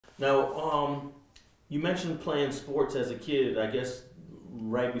Now, you mentioned playing sports as a kid, I guess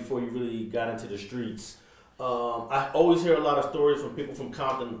right before you really got into the streets. I always hear a lot of stories from people from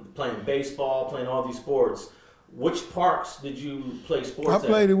Compton playing baseball, playing all these sports. Which parks did you play sports at? I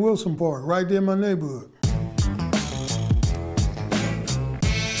played at Wilson Park, right there in my neighborhood.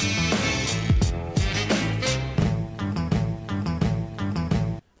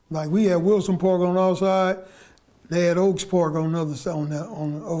 Like we had Wilson Park on our side, they had Oaks Park on the other side, on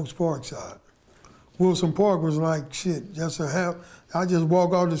the Oaks Park side. Wilson Park was like shit, just a half. I just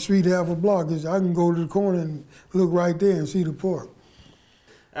walk out the street half a block. I can go to the corner and look right there and see the park.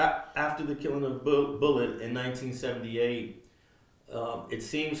 After the killing of Bullet in 1978, it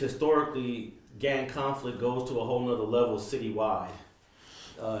seems historically gang conflict goes to a whole nother level citywide.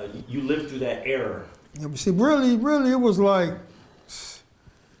 You lived through that era. Yeah, but see, really, it was like,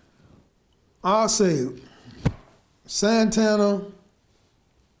 I'll say, Santana,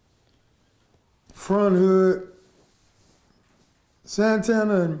 Front Hood,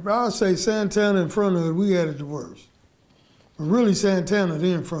 I'll say Santana and Front Hood, we had it the worst. But really Santana,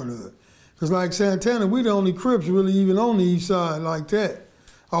 then Front Hood. Because like Santana, we the only Crips really even on the east side like that,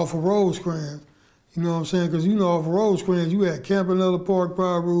 off of Rosecrans. You know what I'm saying? Because you know off of Rosecrans, you had Campanella Park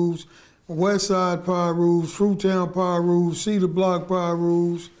Pirus, West Side Pirus, Fruittown Pirus, Cedar Block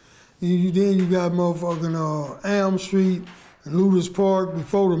Pirus. Then you got motherfucking Elm Street and Lueders Park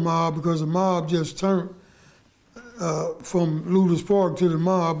before the mob, because the mob just turned from Lueders Park to the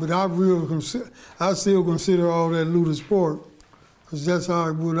mob. But I still consider all that Lueders Park, because that's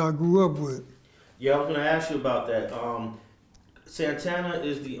what I grew up with. Yeah, I was gonna ask you about that. Santana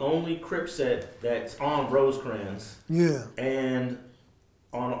is the only Crip set that's on Rosecrans. Yeah. And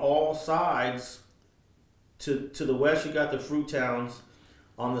on all sides, to the west you got the Fruit Towns.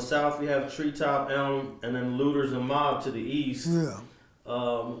 On the south, we have Treetop, Elm, and then Lueders and Mob to the east. Yeah.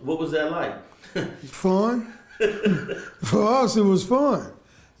 What was that like? Fun. For us, it was fun.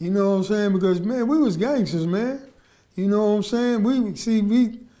 You know what I'm saying? Because, man, we was gangsters, man. You know what I'm saying? We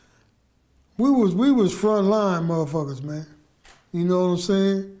was front line motherfuckers, man. You know what I'm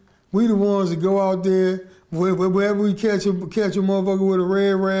saying? We the ones that go out there, wherever we catch a motherfucker with a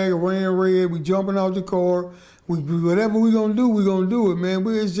red rag, a red, we jumping out the car. Whatever we gonna do it, man.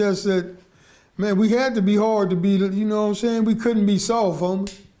 It's just that, man, we had to be hard to be, you know what I'm saying? We couldn't be soft,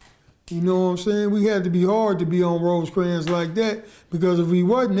 homie. You know what I'm saying? We had to be hard to be on Rosecrans like that, because if we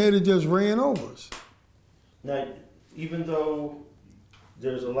wasn't, they'd have just ran over us. Now, even though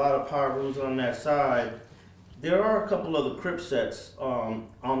there's a lot of Pirus on that side, there are a couple other Crip sets on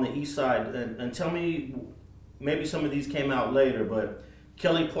the east side, and tell me, maybe some of these came out later, but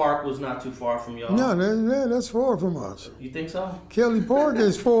Kelly Park was not too far from y'all. No, that's far from us. You think so? Kelly Park,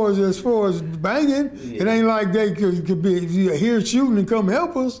 as far as banging, yeah. It ain't like they could be here shooting and come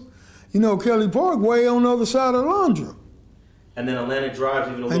help us. You know, Kelly Park way on the other side of Londra. And then Atlantic Drive's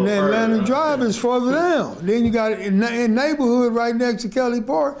even a little further. And then Atlantic Drive is further down. Then you got in neighborhood right next to Kelly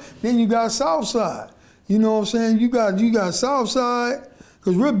Park. Then you got South Side. You know what I'm saying? You got South Side,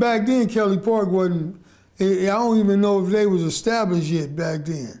 because right back then Kelly Park wasn't. I don't even know if they was established yet back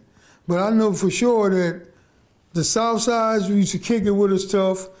then. But I know for sure that the South Sides used to kick it with us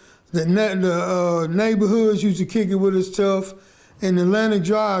tough, the neighborhoods used to kick it with us tough, and the Atlantic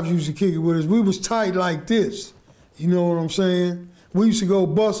Drives used to kick it with us. We was tight like this, you know what I'm saying? We used to go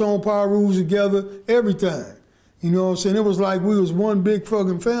bust on Pirus together every time, you know what I'm saying? It was like we was one big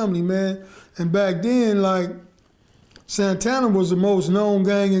fucking family, man. And back then, like, Santana was the most known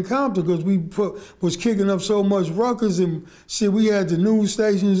gang in Compton, because we was kicking up so much ruckus and shit. We had the news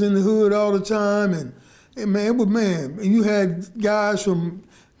stations in the hood all the time, and man, you had guys from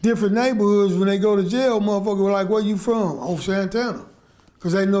different neighborhoods when they go to jail, motherfucker, were like, where you from? Oh, Santana.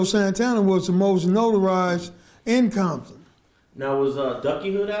 Because they know Santana was the most notarized in Compton. Now, was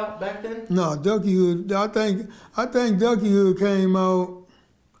Ducky Hood out back then? No, Ducky Hood, I think Ducky Hood came out,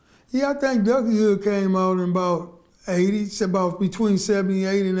 yeah, I think Ducky Hood came out in about 80, about between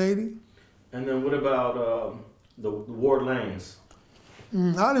 78 and 80. And then what about the Ward Lanes?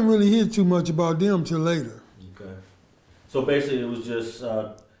 I didn't really hear too much about them till later. Okay. So basically it was just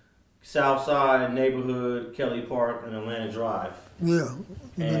South Side, neighborhood, Kelly Park, and Atlantic Drive. Yeah.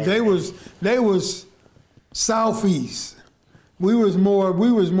 And they was southeast. We was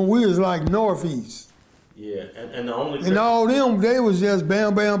like northeast. Yeah, and the only... And all them, they was just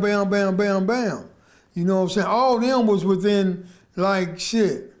bam, bam, bam, bam, bam, bam. You know what I'm saying? All them was within, like,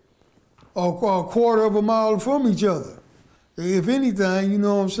 shit, a quarter of a mile from each other. If anything, you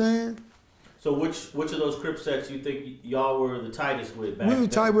know what I'm saying? So which of those Crip sets you think y'all were the tightest with back then? We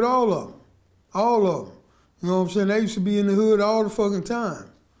were tight with all of them. All of them. You know what I'm saying? They used to be in the hood all the fucking time.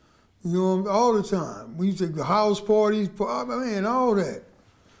 You know, all the time. We used to go house parties, man, all that.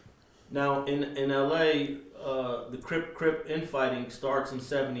 Now, in LA, the Crip infighting starts in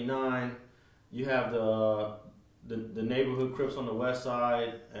 '79. You have the neighborhood Crips on the west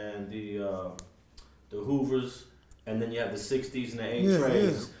side and the Hoovers, and then you have the 60s and the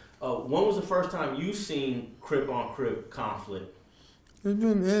A-Trays. Yeah. When was the first time you seen Crip on Crip conflict? It's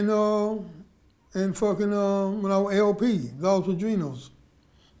been in fucking when I was LP, Los Padrinos,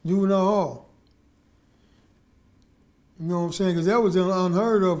 Juvenile Hall. You know what I'm saying? Because that was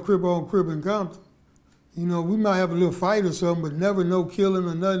unheard of, Crip on Crip in Compton. You know, we might have a little fight or something, but never no killing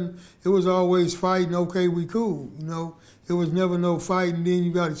or nothing. It was always fighting, okay, we cool, you know. It was never no fighting, then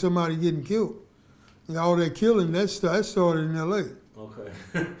you got somebody getting killed. And all that killing, that started in L.A. Okay.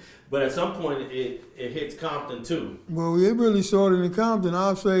 But at some point, it hits Compton, too. Well, it really started in Compton.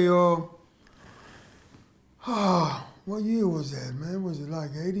 I'll say, what year was that, man? Was it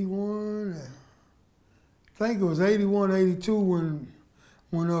like 81? I think it was 81, 82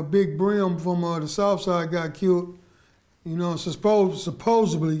 when Big Brim from the South Side got killed, you know,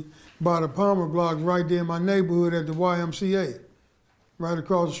 supposedly by the Palmer blocks right there in my neighborhood at the YMCA, right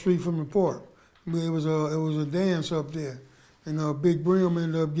across the street from the park. It was a dance up there, and Big Brim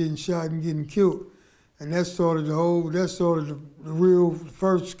ended up getting shot and getting killed, and that started the real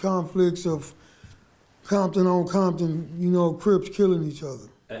first conflicts of Compton on Compton, you know, Crips killing each other.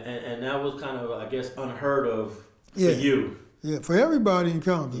 And that was kind of, I guess, unheard of for you. Yeah, for everybody in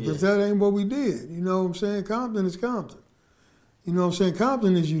Compton, because that ain't what we did. You know what I'm saying? Compton is Compton. You know what I'm saying?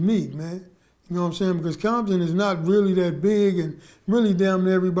 Compton is unique, man. You know what I'm saying? Because Compton is not really that big, and really damn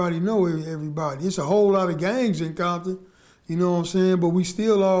near everybody know everybody. It's a whole lot of gangs in Compton. You know what I'm saying? But we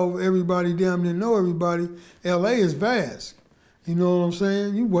still everybody damn near know everybody. L.A. is vast. You know what I'm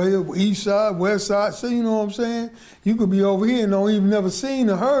saying? You way up east side, west side, so you know what I'm saying? You could be over here and don't even never seen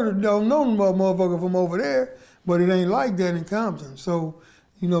or heard or don't know no motherfucker from over there. But it ain't like that in Compton. So,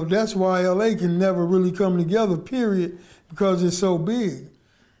 you know, that's why LA can never really come together, period, because it's so big.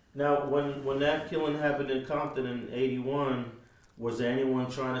 Now, when that killing happened in Compton in '81, was there anyone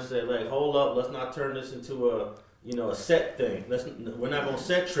trying to say, like, hold up, let's not turn this into a set thing. We're not gonna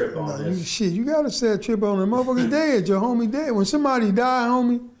set trip on this. You gotta set trip on the motherfucker dead, your homie dead. When somebody die,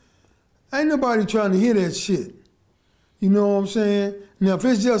 homie, ain't nobody trying to hear that shit. You know what I'm saying? Now, if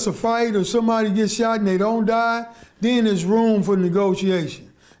it's just a fight or somebody gets shot and they don't die, then there's room for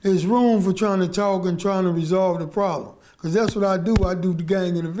negotiation. There's room for trying to talk and trying to resolve the problem. Because that's what I do. I do the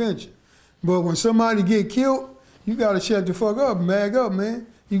gang intervention. But when somebody get killed, you got to shut the fuck up, mag up, man.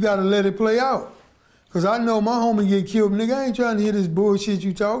 You got to let it play out. Because I know my homie get killed, nigga, I ain't trying to hear this bullshit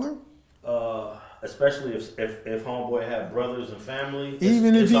you talking. Especially if homeboy had brothers and family. But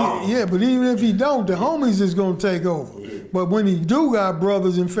even if he don't, the homies is gonna take over. Yeah. But when he do got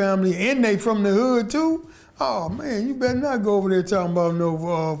brothers and family and they from the hood too, oh man, you better not go over there talking about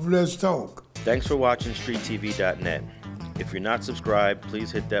no let's talk. Thanks for watching StreetTV.net. If you're not subscribed,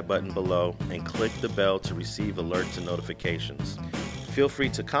 please hit that button below and click the bell to receive alerts and notifications. Feel free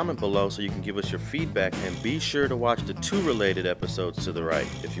to comment below so you can give us your feedback, and be sure to watch the 2 related episodes to the right.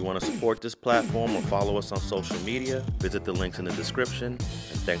 If you want to support this platform or follow us on social media, visit the links in the description. And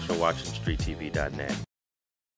thanks for watching StreetTV.net.